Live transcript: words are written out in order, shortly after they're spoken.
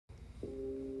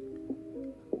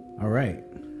All right.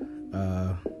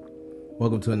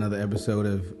 Welcome to another episode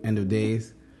of End of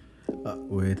Days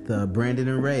with Brandon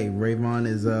and Ray. Rayvon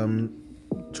is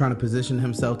trying to position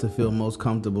himself to feel most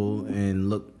comfortable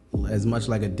and look as much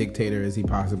like a dictator as he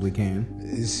possibly can.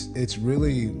 It's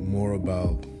really more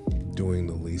about doing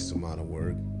the least amount of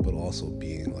work, but also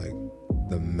being like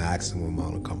the maximum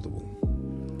amount of comfortable.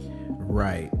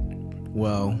 Right.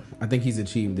 Well, I think he's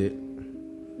achieved it.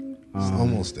 It's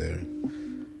almost there.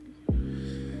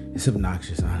 It's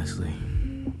obnoxious, honestly.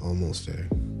 Almost there.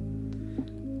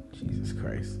 Jesus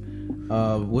Christ.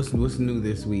 What's new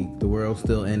this week? The world's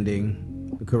still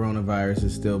ending. The coronavirus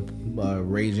is still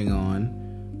raging on.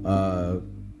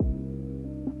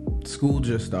 School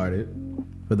just started.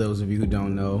 For those of you who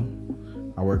don't know,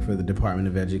 I work for the Department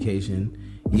of Education.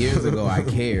 Years ago, I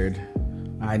cared.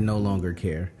 I no longer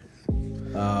care.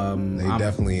 They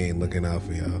definitely ain't looking out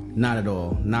for y'all. Not at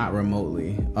all. Not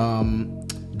remotely.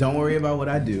 Don't worry about what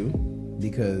I do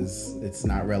because it's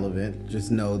not relevant. Just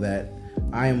know that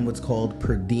I am what's called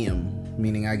per diem,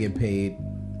 meaning I get paid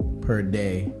per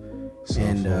day. So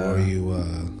and for all you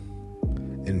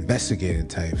investigating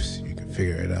types, you can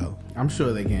figure it out. I'm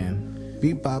sure they can.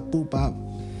 Beep bop boop bop.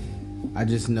 I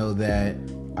just know that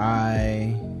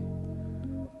I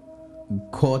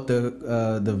caught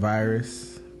the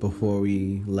virus before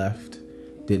we left.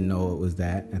 Didn't know it was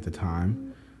that at the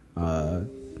time.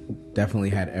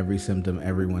 Definitely had every symptom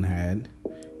everyone had.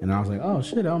 And I was like, oh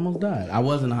shit, I almost died. I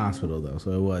was in the hospital though,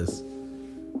 so it was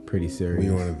pretty serious.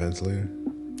 Were you on a ventilator?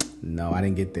 No, I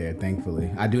didn't get there, thankfully.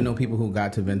 I do know people who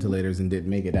got to ventilators and didn't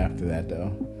make it after that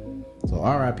though. So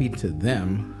RIP to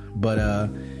them. But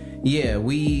yeah,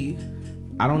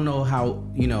 I don't know how,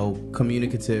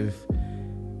 communicative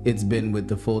it's been with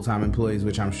the full-time employees,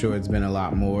 which I'm sure it's been a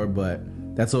lot more, but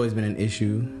that's always been an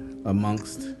issue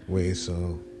amongst... Wait,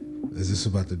 so is this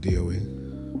about the DOE?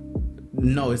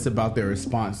 No, it's about their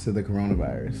response to the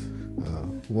coronavirus.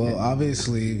 Well,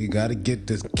 obviously, you got to get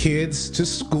the kids to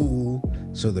school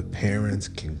so the parents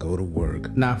can go to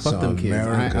work. Nah, fuck so them kids.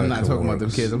 I'm not talking about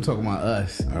them kids. I'm talking about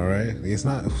us. All right?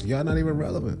 Y'all not even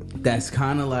relevant. That's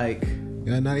kind of like...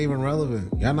 Y'all not even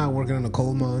relevant. Y'all not working in the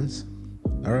coal mines.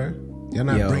 All right? You're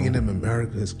not bringing them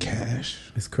America's cash.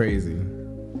 It's crazy.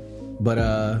 But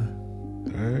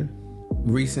right.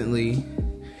 Recently,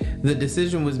 the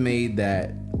decision was made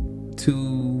that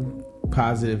 2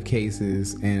 positive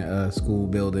cases in a school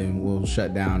building will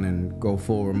shut down and go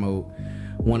full remote.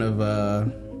 One of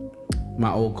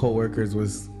my old coworkers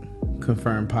was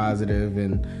confirmed positive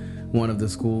in one of the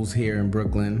schools here in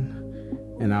Brooklyn.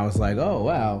 And I was like, oh,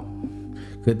 wow.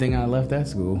 Good thing I left that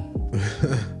school.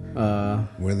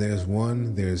 Where there's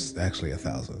one, there's actually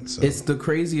 1,000. So it's the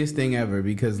craziest thing ever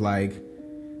because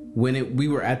when we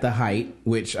were at the height,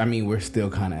 which I mean we're still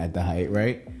kind of at the height,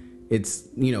 right? It's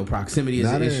proximity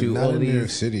is an issue. Not in New York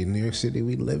City. New York City,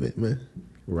 we live it, man.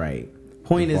 Right.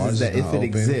 Point is that if it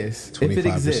exists,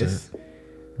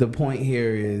 the point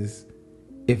here is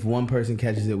if one person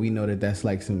catches it, we know that that's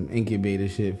like some incubator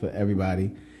shit for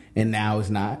everybody, and now it's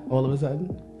not all of a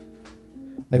sudden.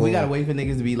 We gotta wait for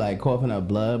niggas to be like coughing up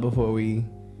blood before we...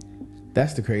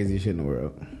 That's the craziest shit in the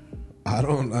world.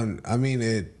 I mean,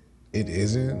 it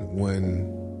isn't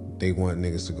when they want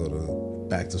niggas to go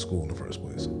back to school in the first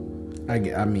place.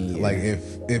 I mean... Yeah. Like,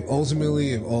 if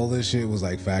ultimately, if all this shit was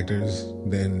like factors,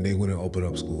 then they wouldn't open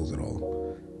up schools at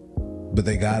all. But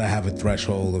they gotta have a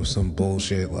threshold of some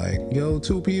bullshit like,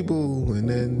 2 people, and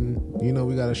then,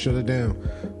 we gotta shut it down.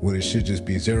 When it should just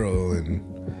be 0 and...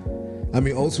 I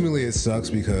mean, ultimately it sucks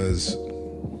because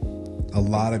a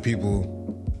lot of people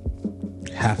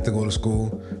have to go to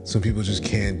school. Some people just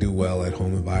can't do well at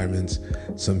home environments.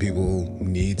 Some people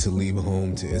need to leave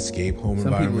home to escape home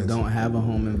environments. Some people don't have a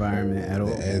home environment at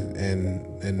all.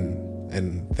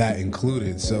 And that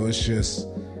included. So it's just,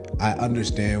 I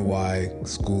understand why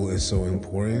school is so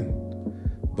important.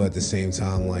 But at the same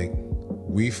time, like,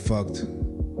 we fucked,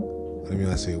 I mean,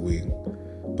 I say we,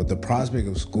 but the prospect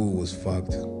of school was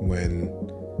fucked when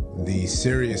the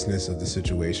seriousness of the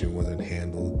situation wasn't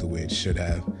handled the way it should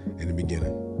have in the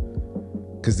beginning.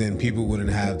 Because then people wouldn't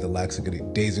have the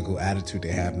lackadaisical attitude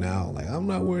they have now. Like, I'm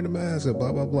not wearing a mask,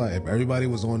 blah, blah, blah. If everybody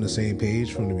was on the same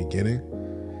page from the beginning,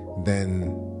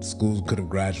 then schools could have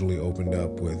gradually opened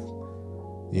up with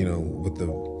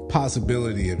the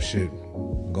possibility of shit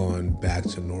going back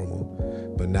to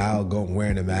normal. But now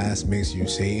wearing a mask makes you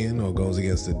Satan or goes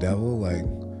against the devil,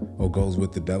 or goes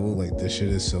with the devil. Like, this shit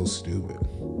is so stupid.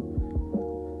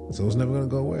 So it's never gonna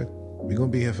go away. We're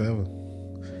gonna be here forever.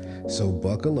 So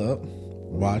buckle up,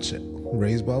 watch it,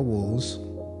 Raised by Wolves,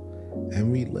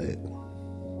 and we lit.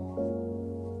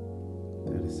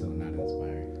 That is so not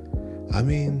inspiring. I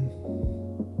mean,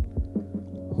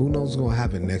 Who knows what's gonna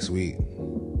happen next week?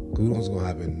 Who knows what's gonna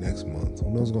happen next month?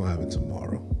 Who knows what's gonna happen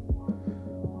tomorrow?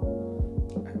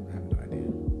 I have no idea.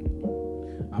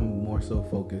 I'm more so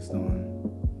focused on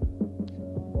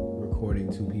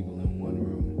recording two people in one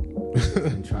room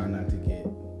and trying not to get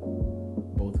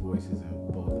both voices and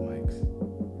both mics.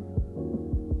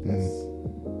 That's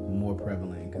more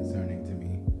prevalent and concerning to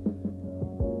me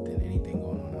than anything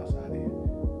going on outside here,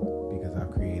 because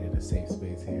I've created a safe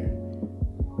space here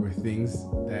where things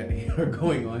that are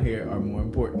going on here are more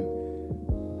important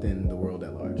than the world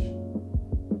at large.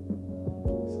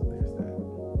 So there's that.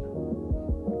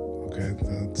 Okay,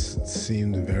 that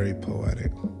seemed very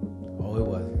poetic. Oh, it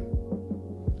wasn't.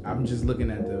 I'm just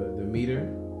looking at the meter,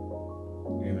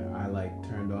 and I like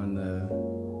turned on the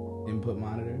input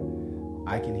monitor.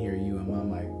 I can hear you in my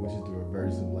mic, which is the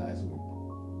reverse of last week.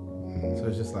 So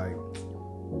it's just like,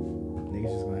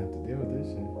 niggas just gonna have to deal with this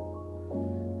shit.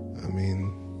 I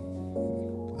mean,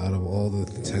 out of all the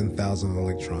 10,000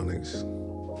 electronics,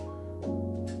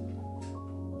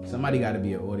 Somebody got to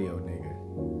be an audio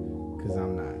nigga, because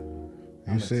I'm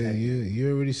not. you said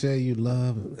you already said you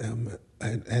love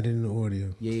editing the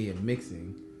audio. Yeah,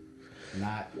 mixing,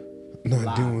 not Not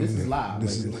live. doing This it. is live.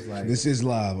 This, Like, is, this is like, this is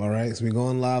live, all right? So we're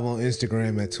going live on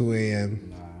Instagram at 2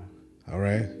 a.m. nah. All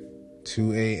right?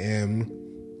 2 a.m.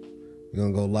 We're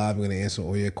going to go live. We're going to answer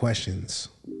all your questions.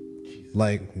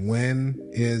 Like, when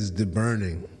is the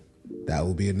burning? That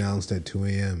will be announced at 2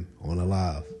 a.m. on a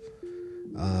live.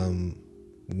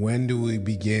 When do we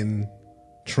begin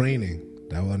training?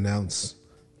 That will announce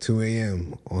 2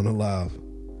 a.m. on a live.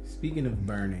 Speaking of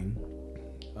burning,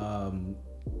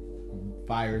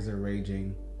 fires are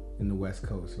raging in the West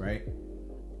Coast, right?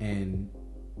 And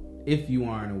if you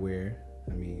aren't aware,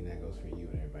 I mean, that goes for you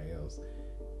and everybody else.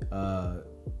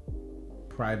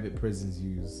 Private prisons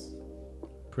use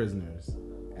prisoners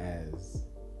as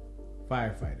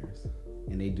firefighters,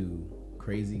 and they do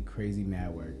crazy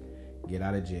mad work, get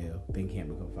out of jail, then can't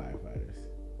become firefighters.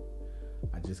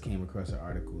 I just came across an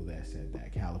article that said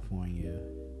that California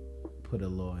put a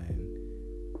law in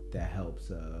that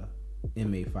helps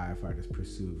inmate firefighters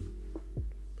pursue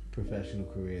professional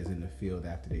careers in the field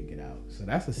after they get out. So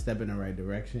that's a step in the right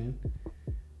direction,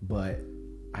 but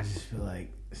I just feel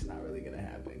like it's not really gonna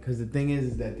happen, because the thing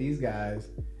is that these guys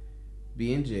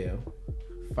be in jail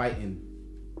fighting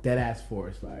dead ass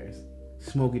forest fires,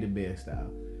 Smokey the Bear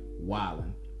style,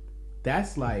 wilding.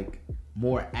 That's like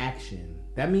more action.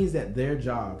 That means that their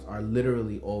jobs are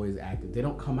literally always active. They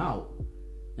don't come out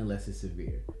unless it's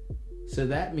severe. So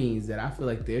that means that I feel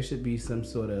like there should be some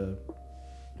sort of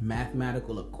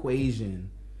mathematical equation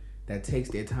that takes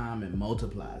their time and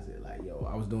multiplies it. Like, yo,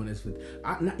 I was doing this for...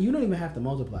 you don't even have to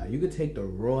multiply. You could take the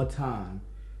raw time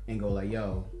and go like,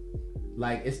 yo,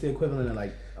 like, it's the equivalent of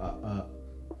like a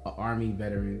army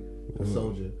veteran, a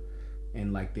soldier,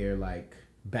 and like their like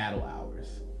battle hours.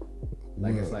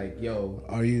 Like, it's like, yo,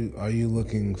 Are you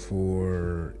looking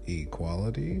for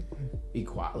equality?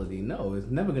 Equality? No, it's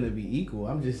never gonna be equal.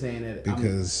 I'm just saying that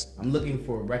Because I'm looking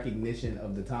for recognition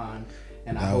of the time,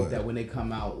 and I hope that when they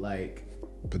come out, like,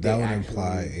 but that would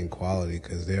imply inequality,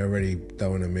 because they're already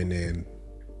throwing them in there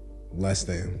less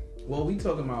than. Well, we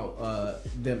talking about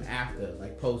them after,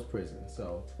 like, post prison.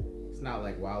 So it's not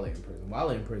like while they're in prison. While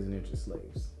they're in prison, they're just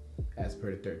slaves, as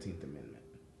per the 13th Amendment.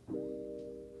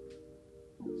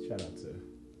 Shout out to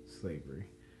slavery.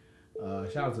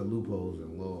 Shout out to loopholes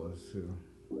and laws too.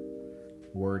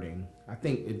 Wording. I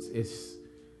think it's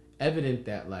evident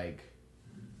that, like,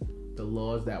 the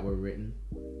laws that were written,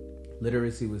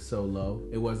 literacy was so low.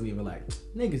 It wasn't even like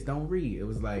niggas don't read. It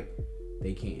was like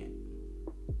they can't.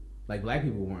 Like, black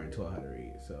people weren't taught how to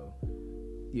read, so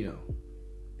you know,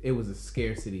 it was a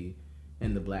scarcity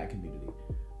in the black community.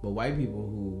 But white people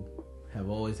who have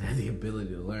always had the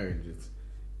ability to learn just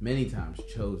many times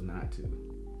chose not to.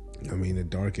 I mean, the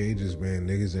dark ages, man,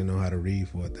 niggas didn't know how to read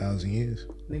for 1,000 years.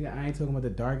 Nigga, I ain't talking about the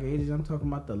dark ages. I'm talking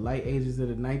about the light ages of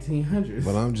the 1900s.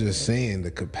 But I'm just saying,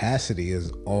 the capacity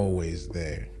is always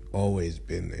there. Always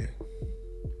been there.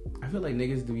 I feel like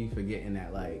niggas do be forgetting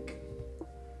that, like,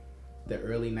 the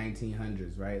early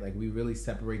 1900s, right? Like, we really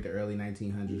separate the early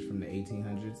 1900s from the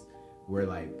 1800s, where,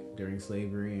 like, during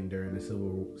slavery and during the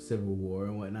Civil War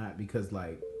and whatnot, because,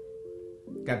 like,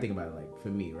 gotta think about it, like, for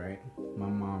me, right? My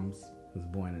mom's was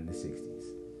born in the 60s,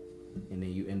 and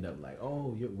then you end up like,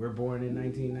 oh, we're born in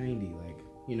 1990, like,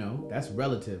 you know, that's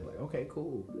relative. Like, okay,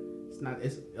 cool,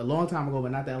 it's a long time ago,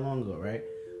 but not that long ago, right?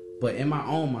 But in my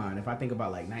own mind, if I think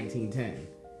about like 1910,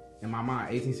 in my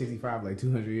mind, 1865, like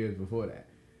 200 years before that,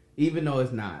 even though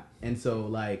it's not. And so,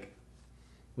 like,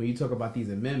 when you talk about these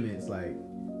amendments, like,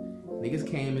 niggas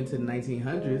came into the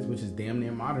 1900s, which is damn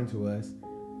near modern to us,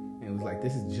 And it was like,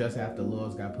 this is just after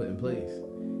laws got put in place.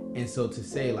 And so to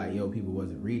say, like, yo, people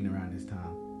wasn't reading around this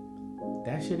time,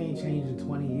 that shit ain't changed in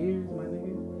 20 years, my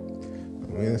nigga. I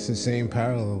mean, it's the same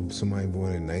parallel of somebody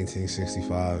born in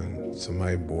 1965 and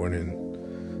somebody born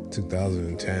in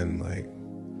 2010. Like,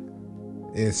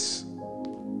 it's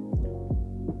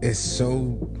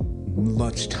so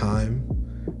much time,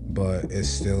 but it's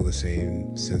still the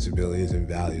same sensibilities and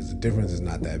values. The difference is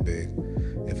not that big.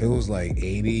 If it was like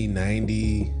 80,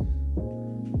 90,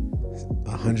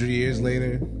 100 years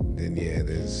later, then yeah,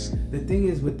 there's... The thing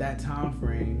is, with that time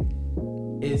frame,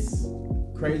 it's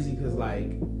crazy because,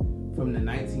 like, from the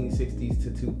 1960s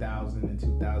to 2000 and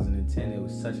 2010, it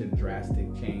was such a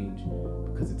drastic change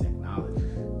because of technology.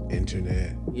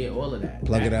 Internet. Yeah, all of that.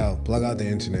 Plug it out. Plug out the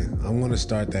internet. I'm going to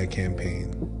start that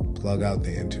campaign. Plug out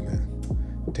the internet.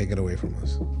 Take it away from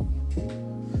us.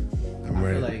 I'm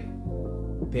ready. I feel like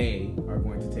they are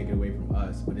going to take it away from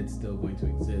us, but it's still going to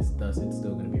exist. Thus, it's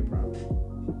still going to be a problem.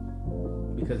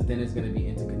 Because then it's going to be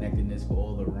interconnectedness for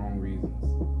all the wrong reasons.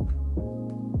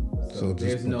 So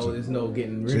there's no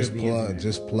getting rid of the internet.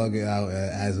 Just plug it out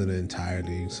as an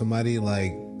entirety. Somebody,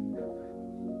 like,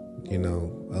 you know,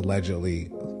 allegedly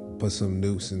put some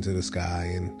nukes into the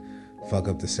sky and fuck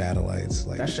up the satellites.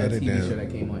 Like, that's shut that it TV down. show that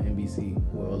came on NBC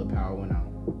where all the power went out.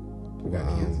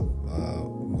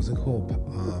 Was it called?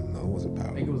 No, it wasn't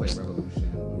Power. I think it was like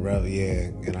Revolution. Yeah,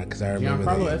 and because I remember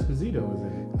Giancarlo Esposito was in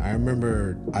it. I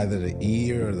remember either the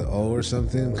E or the O or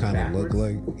something kind of looked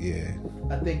like, yeah.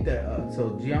 I think that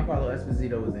so Giancarlo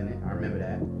Esposito was in it. I remember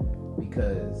that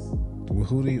because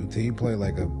Did he play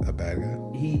like a bad guy?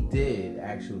 he did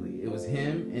actually. It was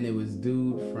him and it was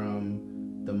dude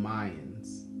from the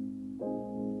Mayans.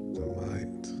 The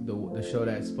Mind. The show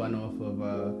that spun off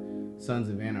of Sons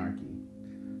of Anarchy.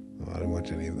 Oh, I didn't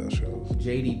watch any of those shows.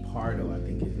 JD Pardo, I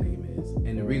think his name is.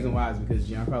 And the reason why is because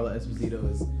Giancarlo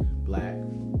Esposito is black,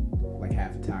 like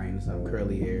half Italian or something,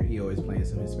 curly hair. He always playing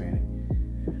some Hispanic.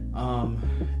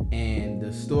 And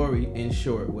the story, in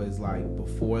short, was like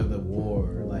before the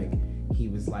war, like he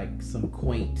was like some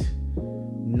quaint,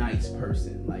 nice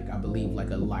person, like I believe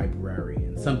like a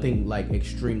librarian, something like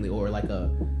extremely, or like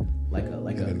a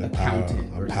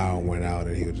accountant. Power went out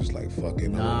and he was just like, fuck it,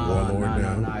 I'm a warlord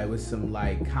now. Nah. It was some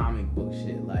like comic book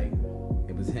shit. Like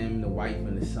it was him, the wife,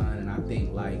 and the son, and I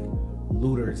think like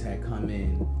looters had come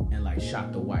in and like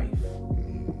shot the wife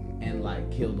and like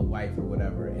killed the wife or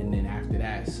whatever. And then after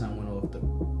that, son went off the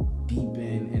deep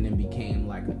end and then became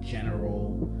like a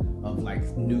general of like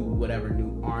new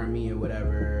army or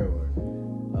whatever.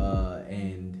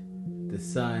 And the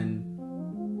son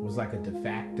was like a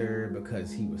defector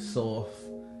because he was soft.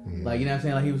 Like, you know what I'm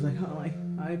saying? Like he was like, oh, like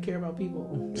I didn't care about people.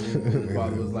 And his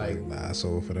father was like, nah, I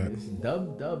sold for that.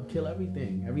 Dub, kill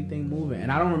everything moving.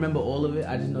 And I don't remember all of it.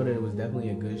 I just know that it was definitely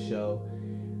a good show,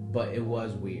 but it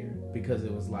was weird because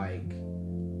it was like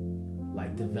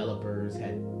developers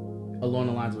had, along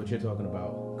the lines of what you're talking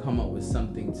about, come up with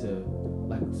something to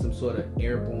like some sort of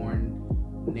airborne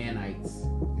nanites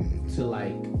to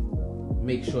like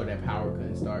make sure that power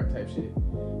couldn't start type shit.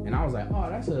 And I was like, oh,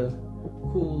 that's a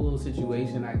cool little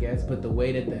situation, I guess. But the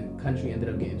way that the country ended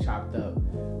up getting chopped up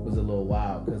was a little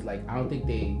wild because like I don't think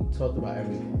they talked about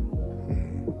everything.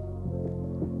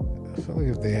 I feel like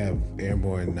if they have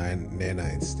airborne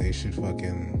nanites, they should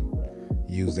fucking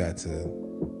use that to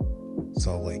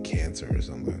solve like cancer or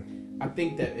something. I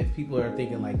think that if people are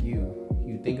thinking like you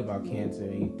think about cancer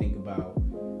and you think about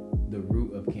the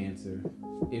root of cancer.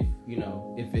 If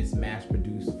it's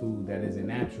mass-produced food that isn't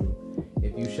natural,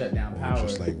 if you shut down power,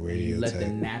 just like you let the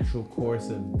natural course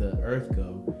of the earth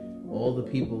go, all the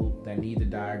people that need to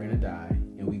die are gonna die,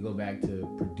 and we go back to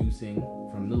producing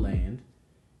from the land,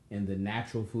 and the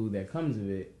natural food that comes of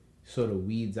it sort of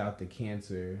weeds out the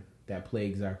cancer that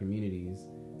plagues our communities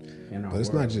and our But it's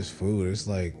world. not just food; it's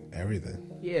like everything.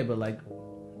 Yeah, but like,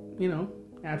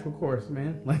 natural course,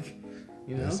 man. Like,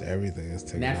 it's everything. It's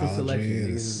technology. Natural selection.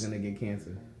 Niggas is gonna get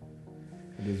cancer.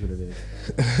 It is what it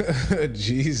is.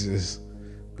 Jesus.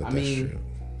 But I mean,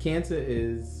 cancer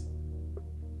is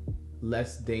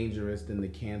less dangerous than the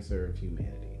cancer of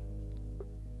humanity.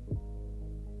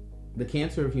 The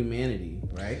cancer of humanity,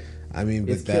 right? I mean,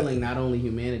 but it's killing not only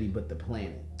humanity but the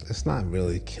planet. It's not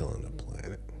really killing the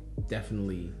planet.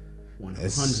 Definitely 100.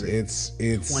 It's 20%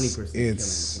 killing the planet.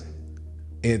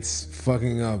 It's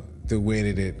fucking up the way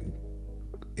that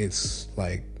it's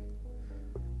like.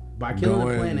 By killing the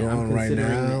planet, I'm considering right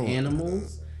now, the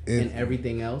animals and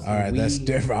everything else. All right, that's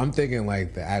different. I'm thinking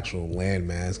like the actual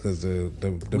landmass because the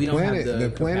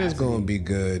planet's going to be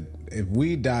good. If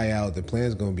we die out, the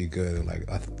planet's going to be good in like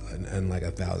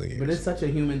 1,000 years. But it's such a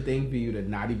human thing for you to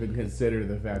not even consider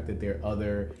the fact that there are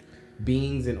other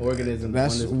beings and organisms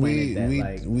That's on this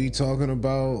planet we talking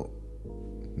about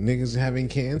niggas having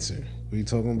cancer. We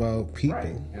talking about people.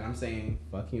 Right. And I'm saying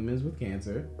fuck humans with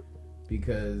cancer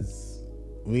because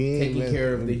We ain't taking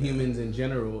care of the humans in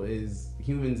general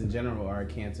are a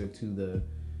cancer to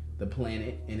the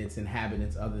planet and its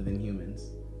inhabitants other than humans.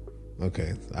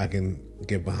 Okay, I can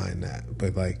get behind that,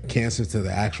 but like cancer to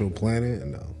the actual planet,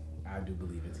 no. I do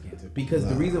believe it's cancer because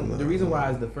the reason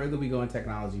why is the further we go in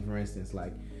technology, for instance,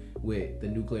 like with the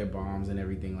nuclear bombs and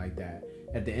everything like that.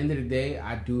 At the end of the day,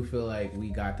 I do feel like we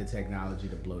got the technology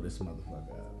to blow this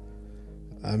motherfucker up.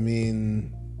 I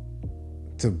mean,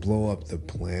 to blow up the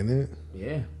planet.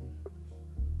 Yeah.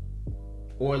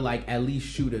 Or like at least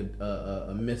shoot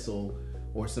a missile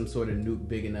or some sort of nuke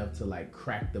big enough to like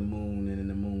crack the moon and then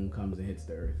the moon comes and hits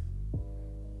the earth.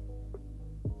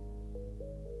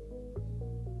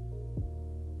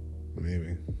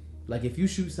 Maybe. Like if you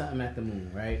shoot something at the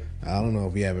moon, right? I don't know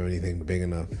if we have anything big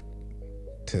enough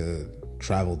to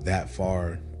travel that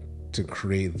far to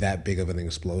create that big of an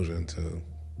explosion to.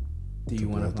 Do you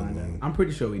want to find out? I'm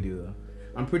pretty sure we do though.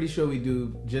 I'm pretty sure we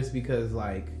do just because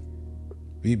like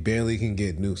we barely can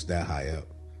get nukes that high up.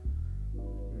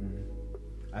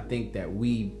 I think that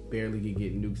we barely can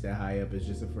get nukes that high up is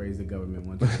just a phrase the government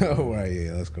wants to do. Oh, right,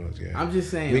 yeah, that's gross, yeah. I'm just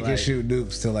saying we can shoot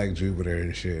nukes to like Jupiter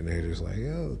and shit, and they're just like,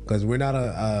 yo, because we're not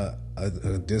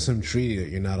there's some treaty that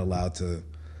you're not allowed to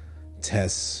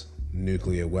test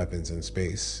nuclear weapons in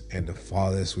space, and the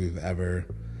farthest we've ever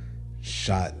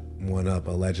shot one up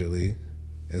allegedly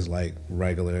is like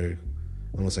regular,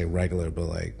 I don't say regular, but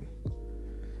like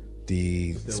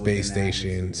the space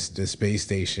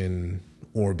station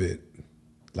orbit.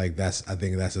 Like I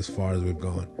think that's as far as we've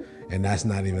gone, and that's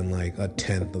not even like a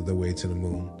tenth of the way to the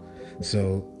moon.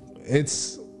 So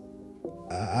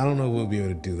I don't know if we'll be able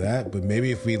to do that, but maybe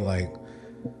if we like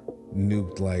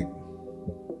nuked like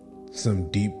some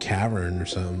deep cavern or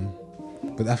something.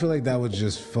 But I feel like that would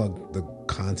just fuck the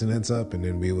continents up, and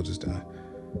then we will just die.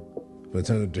 But in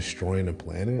terms of destroying a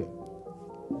planet,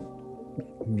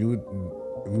 we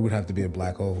would have to be a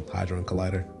black hole, hadron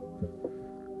collider.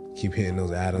 Keep hitting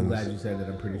those atoms. I'm glad you said that.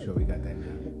 I'm pretty sure we got that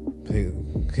now.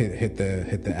 Hit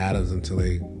the atoms until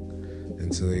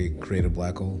they create a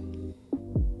black hole,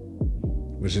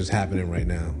 which is happening right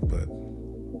now. But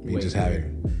we just have it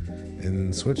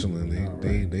in Switzerland.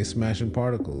 They smashing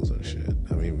particles and shit.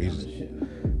 I mean,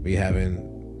 we haven't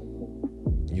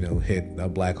hit a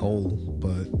black hole,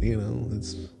 but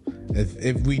it's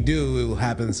if we do, it will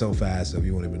happen so fast that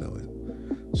you won't even know it.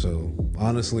 So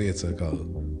honestly, it's like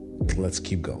let's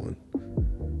keep going.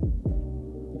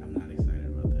 I'm not excited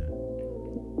about that.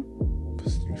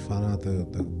 You find out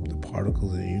the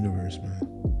particles in the universe,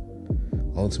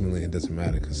 man. Ultimately, it doesn't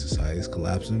matter because society is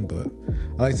collapsing, but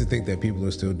I like to think that people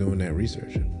are still doing that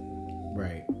research.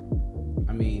 Right.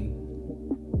 I mean,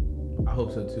 I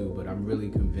hope so too, but I'm really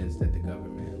convinced that the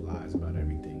government lies about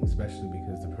everything, especially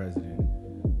because the president,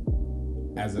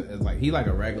 as he like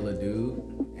a regular dude.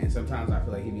 And sometimes I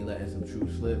feel like he be letting some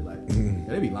truth slip, like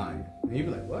they be lying, and he be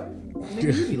like, "What?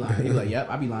 Nigga, you be lying?" He be like, "Yep,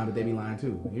 I be lying, but they be lying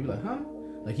too." And he be like, "Huh?"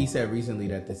 Like he said recently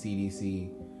that the CDC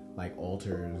like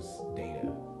alters data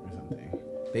or something.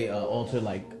 They alter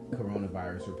like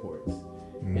coronavirus reports,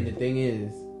 and the thing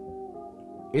is,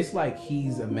 it's like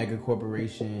he's a mega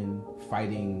corporation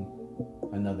fighting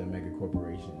another mega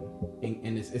corporation,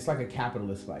 and it's like a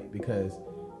capitalist fight because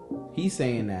he's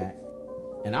saying that,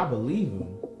 and I believe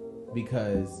him.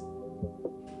 Because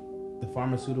the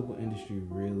pharmaceutical industry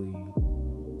really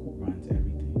runs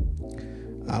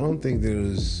everything. I don't think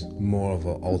there's more of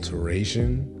an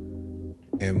alteration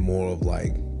and more of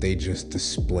like they just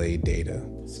display data.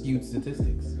 Skewed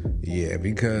statistics. Yeah,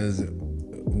 because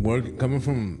coming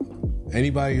from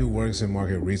anybody who works in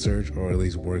market research or at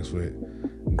least works with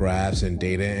graphs and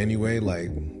data anyway, like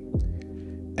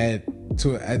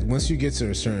once you get to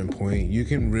a certain point, you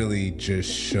can really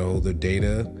just show the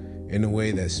data in a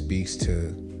way that speaks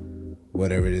to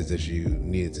whatever it is that you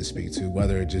needed to speak to,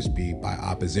 whether it just be by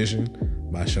opposition,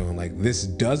 by showing like this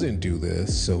doesn't do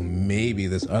this, so maybe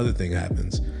this other thing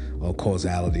happens, or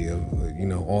causality of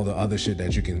all the other shit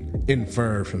that you can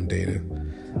infer from data.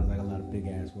 Sounds like a lot of big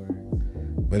ass words,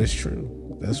 but it's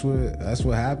true. That's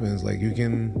what happens. Like you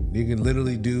can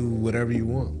literally do whatever you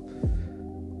want.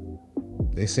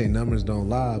 They say numbers don't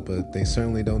lie, but they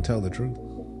certainly don't tell the truth.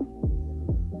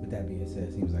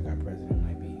 It seems like our president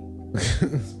might be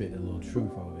spitting a little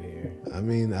truth over here. I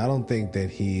mean, I don't think that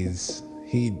he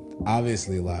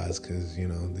obviously lies because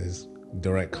there's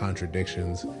direct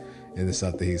contradictions in the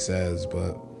stuff that he says,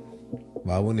 but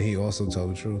why wouldn't he also tell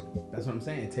the truth? That's what I'm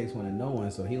saying. It takes one to know one,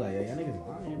 so he like, y'all niggas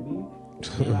lying,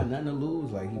 He ain't got nothing to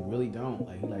lose. Like, he really don't.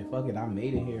 Like, he like, fuck it, I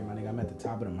made it here, my nigga. I'm at the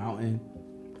top of the mountain.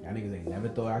 Y'all niggas ain't never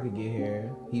thought I could get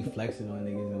here. He flexing on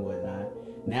niggas and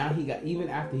whatnot. Now he got, even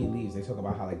after he leaves, they talk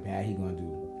about how like bad he gonna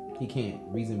do. He can't.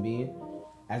 Reason being,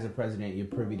 as a president, you're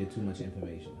privy to too much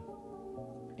information.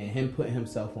 And him putting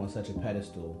himself on such a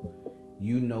pedestal,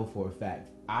 you know for a fact,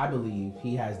 I believe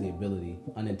he has the ability,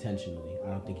 unintentionally, I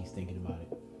don't think he's thinking about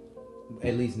it,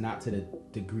 at least not to the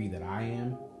degree that I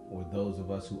am, or those of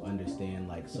us who understand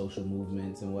like social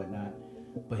movements and whatnot,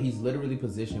 but he's literally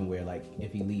positioned where like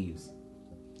if he leaves,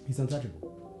 he's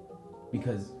untouchable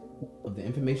because of the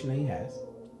information that he has.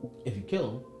 If you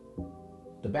kill him,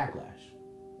 the backlash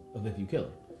of if you kill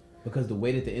him, because the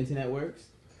way that the internet works,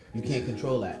 you can't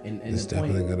control that. And there's the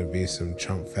definitely going to be some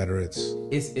Trump Federates.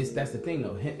 It's that's the thing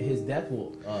though. His death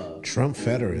will Trump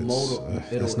Federates.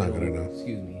 That's not good enough.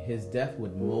 Excuse me. His death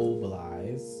would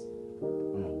mobilize. I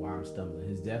don't know why I'm stumbling.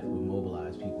 His death would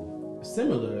mobilize people,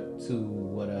 similar to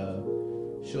what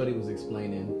Shorty was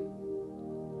explaining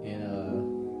in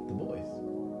The Boys.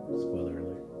 Spoiler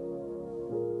alert.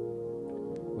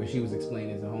 Where she was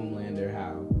explaining to Homelander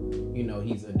how, you know,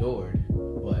 he's adored,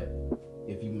 but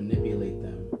if you manipulate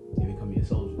them, they become your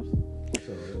soldiers.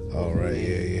 So oh right,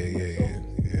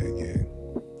 yeah.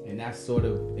 And that's sort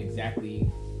of exactly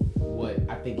what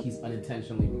I think he's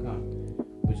unintentionally become,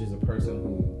 which is a person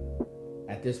who,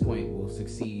 at this point, will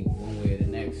succeed one way or the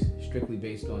next, strictly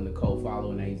based on the cult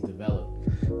following that he's developed.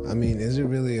 I mean, is it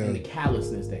really and the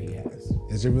callousness that he has?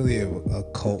 Is it really a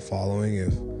cult following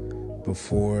if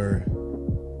before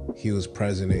he was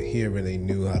president, he already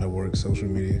knew how to work social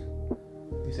media?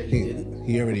 You say he didn't?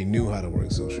 He already knew how to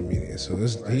work social media, so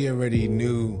right. He already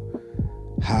knew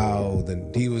how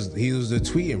he was the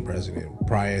tweeting president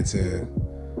prior to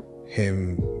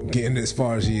him getting as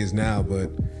far as he is now.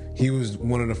 But he was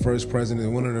one of the first presidents,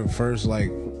 one of the first like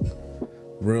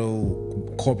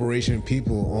real corporation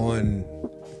people on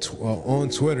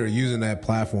Twitter using that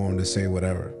platform to say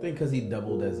whatever. I think because he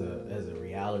doubled as a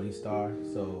reality star,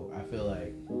 so I feel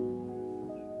like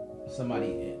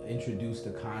somebody introduced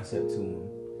the concept to him,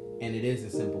 and it is a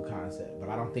simple concept, but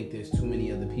I don't think there's too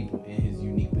many other people in his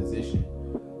unique position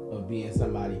of being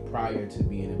somebody prior to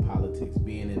being in politics,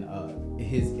 being in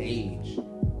his age,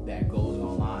 that goes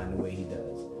online the way he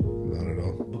does. Not at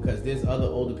all. Because there's other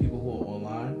older people who are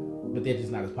online, but they're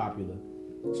just not as popular.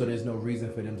 So there's no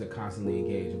reason for them to constantly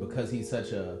engage. And because he's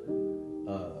such a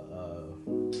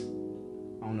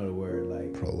I don't know the word,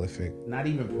 like prolific. Not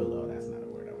even prolific. That's not a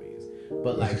word I would use.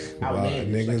 But like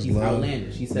outlandish. Niggas like he's love,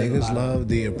 outlandish. He says niggas love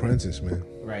The Apprentice, man.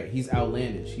 Right. He's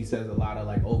outlandish. He says a lot of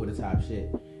like over the top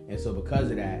shit. And so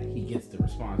because of that, he gets the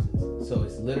responses. So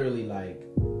it's literally like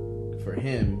for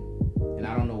him, and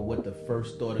I don't know what the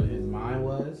first thought of his mind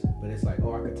was, but it's like,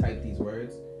 oh, I could type these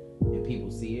words and people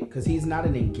see it. Because he's not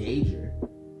an engager.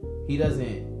 He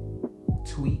doesn't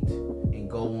tweet and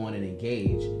go on and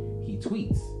engage. He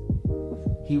tweets.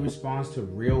 He responds to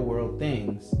real world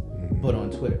things, but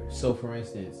on Twitter. So for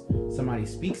instance, somebody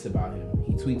speaks about him,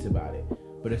 he tweets about it.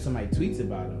 But if somebody tweets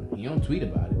about him, he don't tweet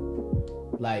about it.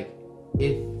 Like,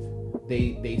 if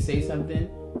they say something,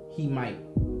 he might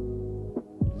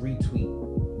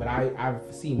retweet. But I've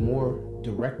seen more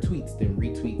direct tweets than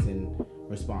retweets and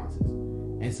responses.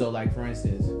 And so, like, for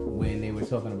instance, when they were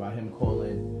talking about him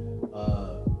calling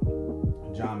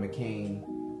John McCain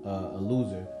a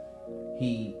loser,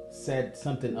 he said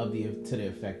something to the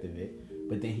effect of it,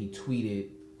 but then he tweeted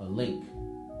a link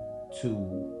to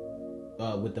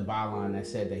with the byline that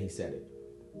said that he said it,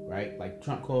 right? Like,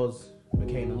 Trump calls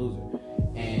McCain a loser,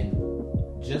 and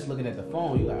just looking at the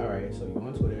phone, you're like, all right, so you go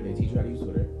on Twitter, they teach you how to use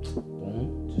Twitter,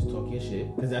 boom, just talk your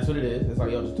shit, because that's what it is. That's all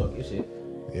y'all just talk your shit.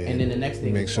 Yeah. And then the next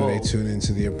thing make sure they tune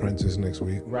into The Apprentice next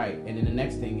week. Right, and then the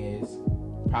next thing is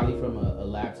probably from a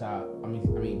laptop. I mean,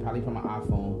 probably from an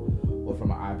iPhone or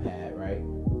from an iPad, right?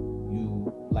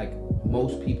 You, like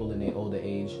most people in their older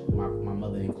age, my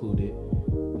mother included,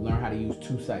 learn how to use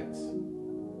 2 sites.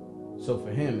 So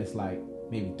for him, it's like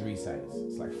maybe 3 sites.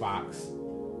 It's like Fox,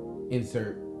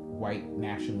 insert white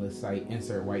nationalist site,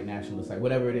 insert white nationalist site,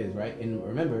 whatever it is, right? And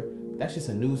remember, that's just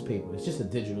a newspaper. It's just a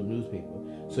digital newspaper.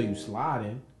 So you slide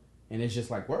in, and it's just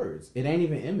like words. It ain't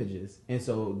even images. And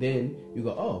so then you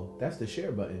go, oh, that's the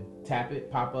share button. Tap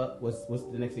it, pop up. What's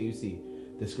the next thing you see?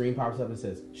 The screen pops up and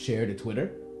says, share to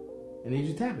Twitter. And then you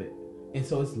just tap it. And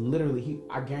so it's literally,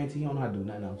 I guarantee he don't know how to do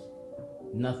nothing else.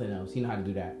 Nothing else. He know how to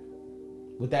do that.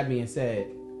 With that being said,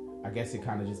 I guess it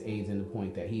kind of just aids in the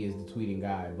point that he is the tweeting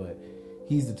guy. But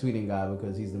he's the tweeting guy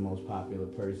because he's the most popular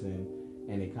person.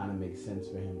 And it kind of makes sense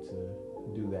for him to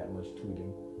do that much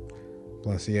tweeting.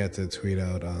 Plus, he had to tweet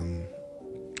out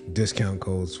discount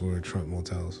codes for Trump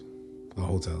motels. A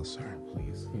hotel, sorry.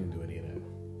 Please, you didn't do any of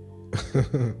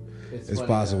that. It's funny,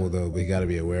 possible though, but you got to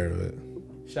be aware of it.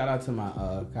 Shout out to my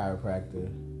chiropractor.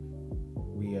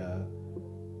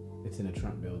 It's in a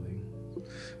Trump building.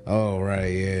 Oh right,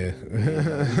 yeah.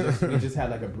 we just had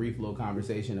like a brief little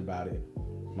conversation about it.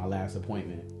 My last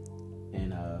appointment,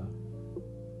 and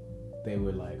they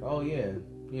were like, "Oh yeah,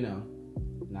 you know,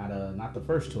 not the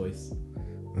first choice."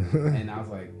 And I was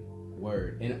like,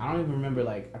 "Word." And I don't even remember,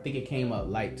 like, I think it came up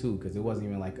light too, because it wasn't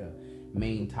even like a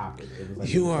main topic. It was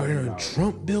like, you are in a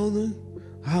Trump building?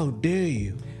 How dare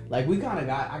you? Like, we kind of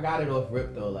I got it off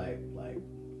rip though, like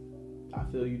I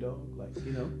feel you, dog. Like,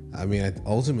 you know. I mean,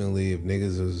 ultimately, if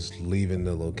niggas was leaving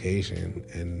the location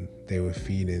and they were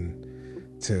feeding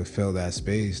to fill that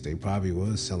space, they probably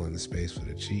was selling the space for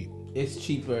the cheap. It's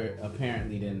cheaper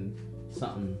apparently than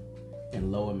something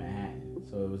in Lower Manhattan.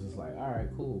 So it was just like, all right,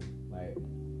 cool, like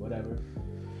whatever.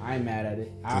 I ain't mad at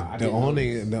it. The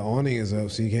awning is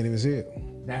up, so you can't even see it.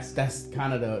 That's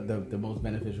kind of the most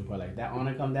beneficial part. Like, that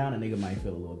awning come down, a nigga might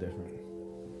feel a little different.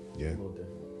 Yeah, a little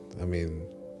different. I mean,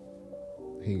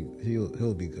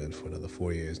 he'll be good for another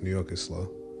 4 years. New York is slow.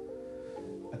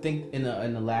 I think in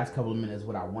the last couple of minutes,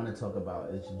 what I want to talk about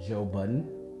is Joe Budden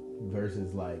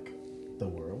versus like the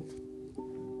world.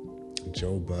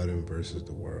 Joe Budden versus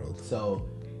the world. So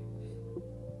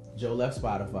Joe left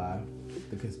Spotify.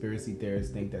 The conspiracy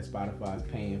theorists think that Spotify is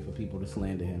paying for people to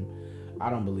slander him. I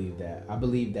don't believe that. I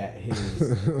believe that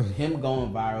him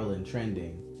going viral and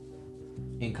trending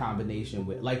in combination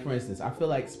with, like, for instance, I feel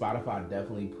like Spotify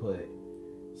definitely put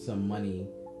some money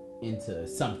into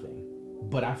something,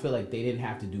 but I feel like they didn't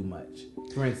have to do much.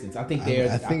 For instance, I think they're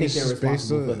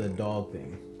responsible for the dog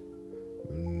thing.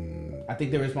 I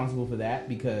think they're responsible for that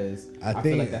because I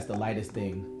feel like that's the lightest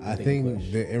thing. I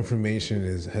think the information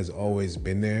has always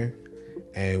been there,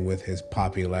 and with his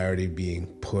popularity being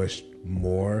pushed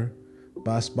more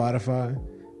by Spotify,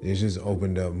 it's just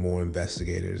opened up more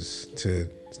investigators to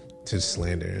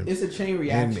slander him. It's a chain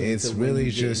reaction. And it's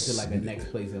really just into like a next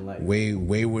place in life.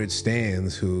 Wayward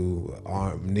stands who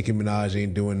are Nicki Minaj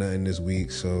ain't doing nothing this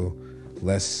week, so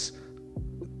let's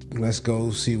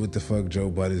go see what the fuck Joe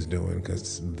Budden is doing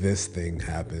because this thing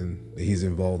happened. He's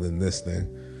involved in this thing.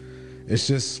 It's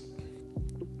just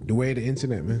the way of the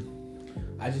internet, man.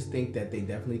 I just think that they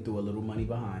definitely threw a little money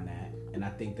behind that, and I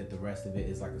think that the rest of it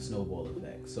is like a snowball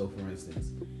effect. So, for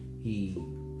instance, he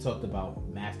talked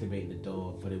about masturbating the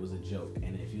dog, but it was a joke.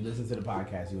 And if you listen to the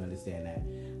podcast, you understand that.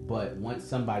 But once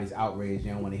somebody's outraged,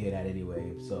 you don't want to hear that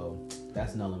anyway. So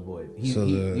that's null and void. So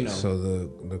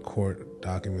the court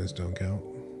documents don't count?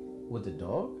 With the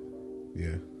dog?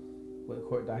 Yeah. What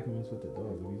court documents with the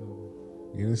dog?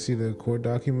 You didn't see the court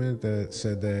document that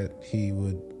said that he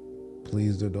would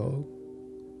please the dog?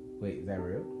 Wait, is that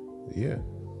real? Yeah.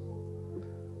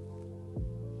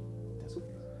 That's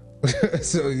crazy.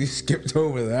 So you skipped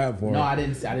over that part. No, I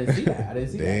didn't see that. I didn't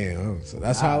see that. Damn. So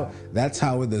that's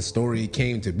how the story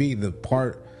came to be. The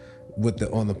part with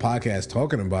on the podcast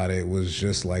talking about it was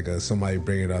just like somebody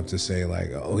bring it up to say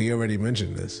like, oh, he already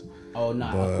mentioned this. Oh,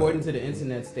 no. Nah. According to the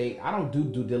internet state, I don't do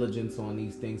due diligence on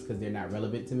these things because they're not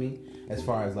relevant to me as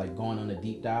far as like going on a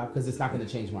deep dive because it's not going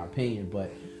to change my opinion.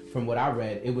 But from what I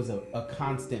read, it was a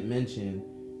constant mention,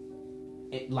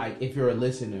 like if you're a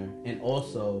listener, and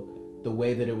also the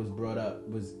way that it was brought up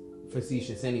was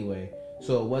facetious anyway.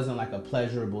 So it wasn't like a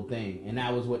pleasurable thing. And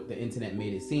that was what the internet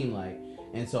made it seem like.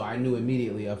 And so I knew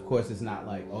immediately, of course, it's not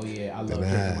like, oh yeah, I love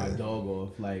taking my dog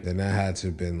off. Like, then that had to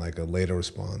have been like a later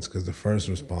response because the first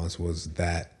response was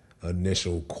that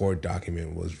initial court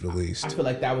document was released. I feel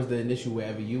like that was the initial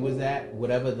wherever you was at,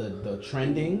 whatever the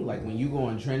trending, like when you go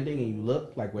on trending and you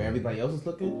look like where everybody else is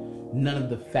looking, none of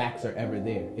the facts are ever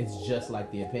there. It's just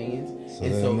like the opinions. So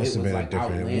and so it must have been like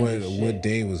different. What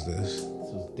day was this?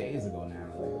 This was days ago now.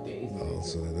 Like days ago. Oh,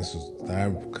 so this was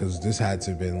that because this had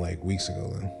to have been like weeks ago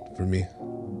then for me.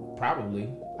 Probably.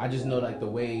 I just know like the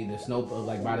way the snow,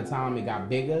 like by the time it got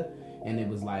bigger and it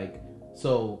was like,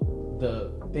 so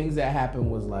the things that happened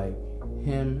was like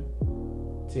him,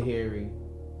 Tahiri,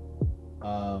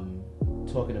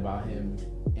 talking about him,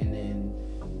 and then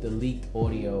the leaked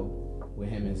audio with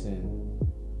him and Sin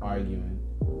arguing,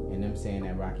 and them saying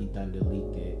that Rocky Thunder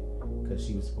leaked it because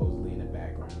she was supposedly in the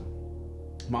background.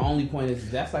 My only point is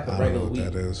that's like a regular week.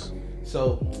 That is.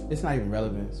 So it's not even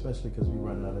relevant, especially because we're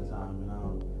running out of time, and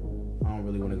I don't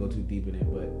really want to go too deep in it.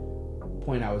 But the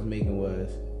point I was making was,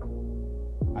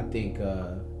 I think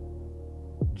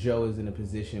Joe is in a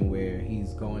position where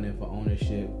he's going in for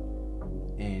ownership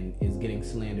and is getting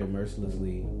slandered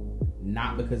mercilessly,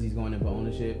 not because he's going in for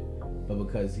ownership, but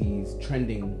because he's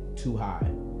trending too high.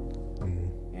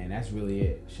 Mm-hmm. And that's really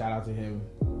it. Shout out to him.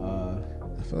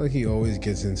 I feel like he always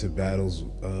gets into battles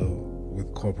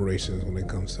with corporations when it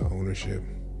comes to ownership.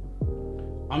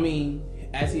 I mean,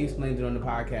 as he explained it on the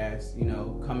podcast, you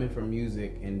know, coming from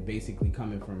music and basically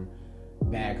coming from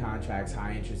bad contracts,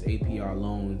 high interest APR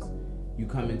loans, you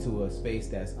come into a space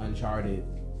that's uncharted,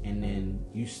 and then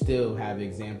you still have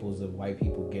examples of white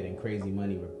people getting crazy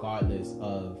money regardless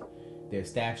of their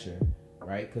stature,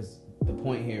 right? Because the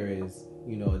point here is,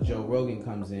 you know, Joe Rogan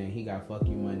comes in, he got fuck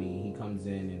you money, he comes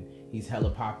in and he's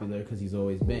hella popular because he's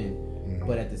always been,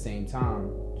 but at the same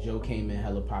time, Joe came in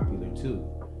hella popular too.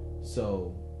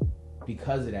 So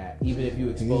because of that, even if you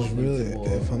expose him to more,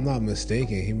 if I'm not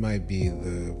mistaken, he might be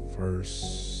the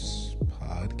first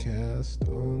podcast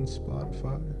on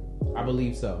Spotify. I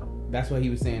believe so. That's what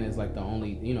he was saying is like the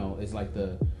only, you know, it's like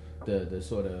the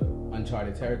sort of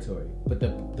uncharted territory. But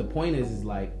the point is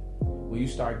like when you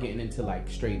start getting into like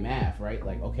straight math, right?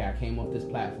 Like, okay, I came off this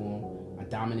platform, I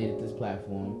dominated this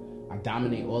platform, I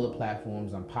dominate all the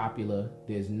platforms, I'm popular,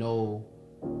 there's no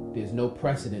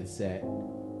precedent set.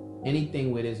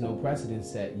 Anything where there's no precedent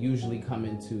set usually come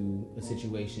into a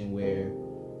situation where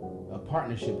a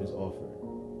partnership is offered.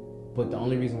 But the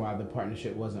only reason why the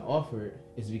partnership wasn't offered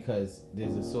is because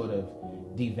there's a sort of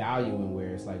devaluing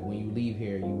where it's like, when you leave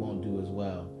here, you won't do as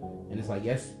well. And it's like,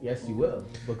 yes, you will.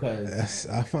 Because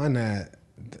I find that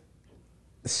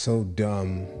so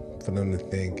dumb for them to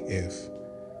think if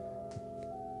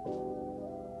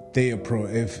they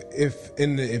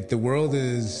if the world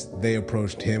is they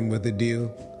approached him with a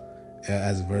deal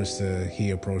as versus to he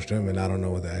approached him, and I don't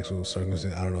know what the actual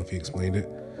circumstance, I don't know if he explained it,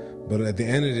 but at the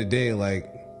end of the day, like,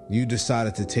 you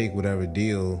decided to take whatever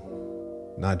deal,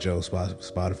 not Joe,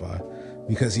 Spotify,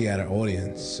 because he had an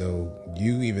audience. So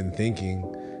you even thinking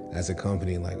as a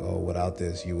company like, oh, without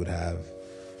this you would have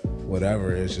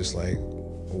whatever, it's just like,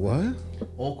 what?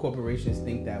 All corporations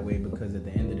think that way because at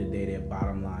the end of the day, their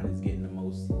bottom line is getting the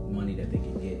most money that they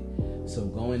can get. So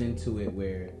going into it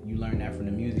where you learn that from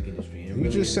the music industry. You really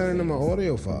just sending them an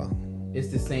audio file. It's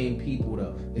the same people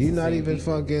though. You're not even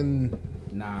fucking...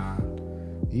 Nah.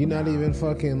 You're not even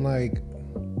fucking like...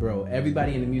 Bro,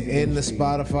 everybody in the music industry... In industry, the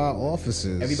Spotify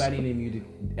offices. Everybody in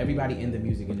the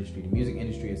music industry, the music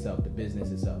industry itself, the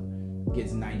business itself,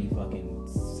 gets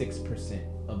 96%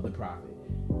 of the profit.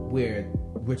 Where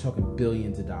we're talking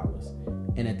billions of dollars.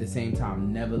 And at the same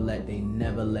time, they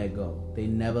never let go. They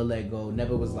never let go.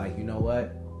 Never was like, you know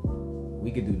what?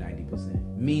 We could do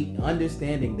 90%. Me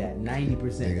understanding that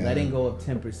 90%, letting go of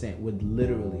 10% would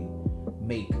literally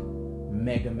make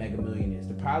mega millionaires.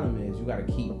 The problem is you got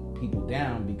to keep people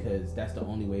down because that's the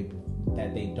only way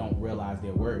that they don't realize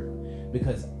their worth.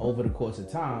 Because over the course of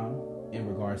time, in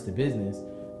regards to business,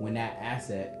 when that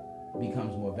asset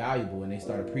becomes more valuable and they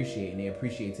start appreciating, they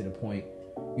appreciate to the point,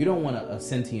 you don't want a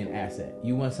sentient asset.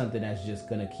 You want something that's just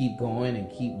going to keep going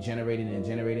and keep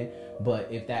generating. But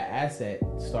if that asset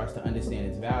starts to understand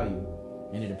its value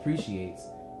and it appreciates,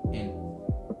 and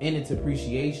in its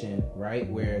appreciation, right,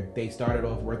 where they started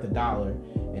off worth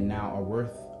 $1 and now are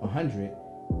worth 100,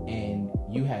 and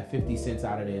you have 50 cents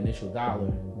out of the initial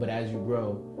 $1, but as you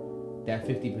grow, that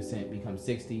 50% becomes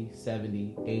 60,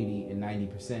 70, 80, and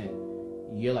 90%.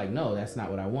 You're like, no, that's not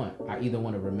what I want. I either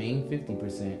want to remain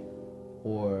 50%,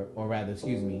 or rather,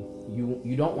 excuse me,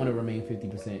 you don't want to remain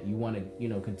 50%. You want to,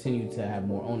 continue to have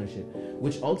more ownership,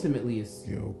 which ultimately is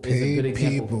a good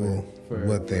example for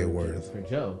what they're worth for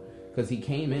Joe, because he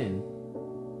came in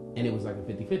and it was like a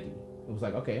 50-50. It was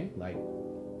like, okay, like,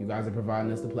 you guys are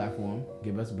providing us the platform,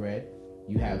 give us bread.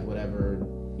 You have whatever,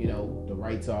 the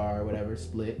rights are, whatever,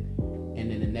 split. And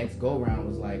then the next go round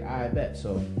was like, I bet.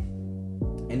 So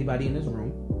anybody in this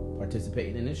room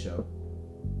participating in this show,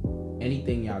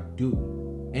 anything y'all do,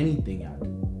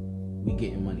 we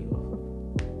getting money off of.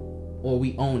 Or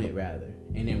we own it rather.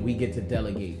 And then we get to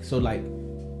delegate. So like,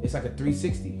 it's like a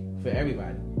 360 for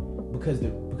everybody. Because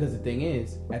the thing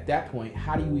is, at that point,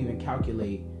 how do you even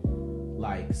calculate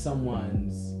like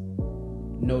someone's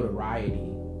notoriety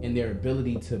and their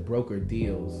ability to broker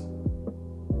deals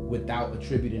without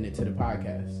attributing it to the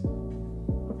podcast?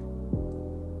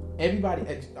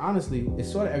 Everybody, honestly,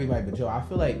 it's sort of everybody but Joe. I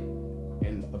feel like,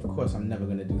 and of course I'm never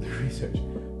going to do the research,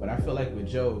 but I feel like with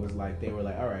Joe, it was like, they were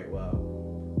like, all right, well,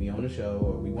 we own the show,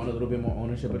 or we want a little bit more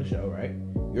ownership of the show, right?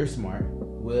 You're smart.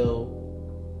 We'll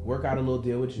work out a little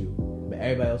deal with you. But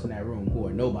everybody else in that room who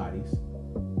are nobodies,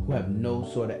 who have no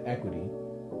sort of equity,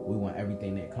 we want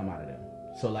everything that come out of them.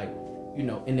 So like,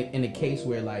 in the case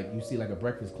where like you see like a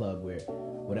Breakfast Club where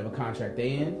whatever contract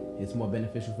they in, it's more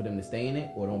beneficial for them to stay in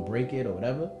it or don't break it or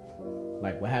whatever.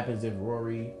 Like what happens if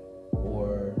Rory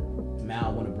or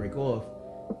Mal want to break off?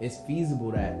 It's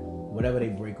feasible that whatever they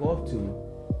break off to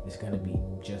is going to be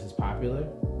just as popular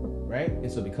right?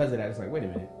 And so because of that, it's like, wait a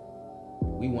minute,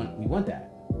 we want that,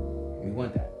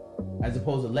 as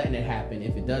opposed to letting it happen.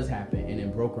 If it does happen, and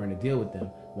then brokering a deal with them,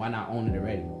 why not own it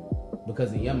already?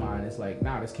 Because in your mind, it's like,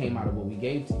 nah, this came out of what we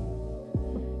gave to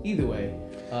you. Either way,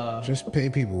 just pay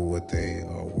people what they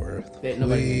are worth.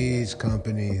 Please,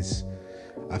 companies.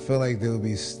 I feel like there'll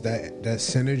be that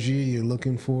synergy you're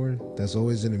looking for. That's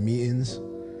always in the meetings.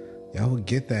 Y'all will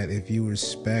get that if you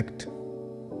respect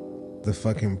the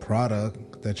fucking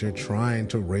product that you're trying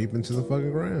to rape into the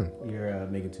fucking ground. You're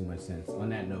making too much sense. On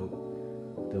that note,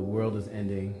 the world is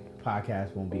ending.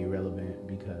 Podcasts won't be relevant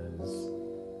because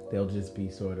they'll just be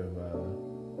sort of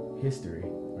history,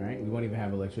 right? We won't even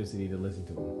have electricity to listen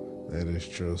to them. That is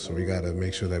true. So we got to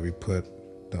make sure that we put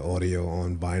the audio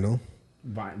on vinyl.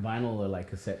 Vinyl or like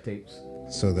cassette tapes.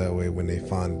 So that way when they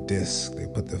find disc, they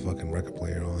put the fucking record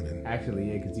player on. And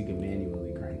actually, yeah, because you can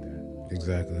manually crank that.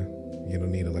 Exactly. You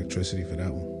don't need electricity for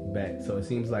that one. Bet. So it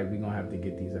seems like we're going to have to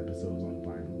get these episodes on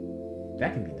vinyl.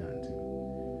 That can be done too.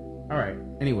 All right.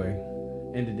 Anyway,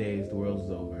 end of days, the world is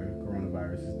over.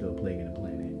 Coronavirus is still plaguing the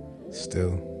planet.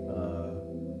 Still.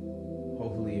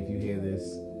 Hopefully, if you hear this,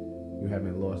 you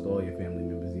haven't lost all your family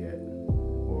members yet.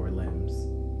 Or limbs.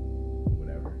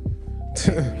 Whatever.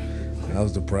 That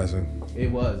was depressing.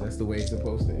 It was. That's the way it's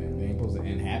supposed to end. They ain't supposed to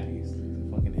end happy. It's the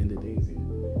fucking end of days here.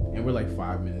 And we're like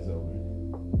 5 minutes over.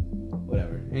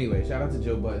 Whatever. Anyway, shout out to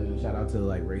Joe Budden and shout out to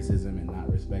like racism and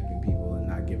not respecting people and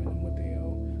not giving them what they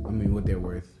owe. I mean, what they're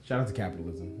worth. Shout out to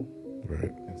capitalism.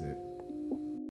 Right. That's it.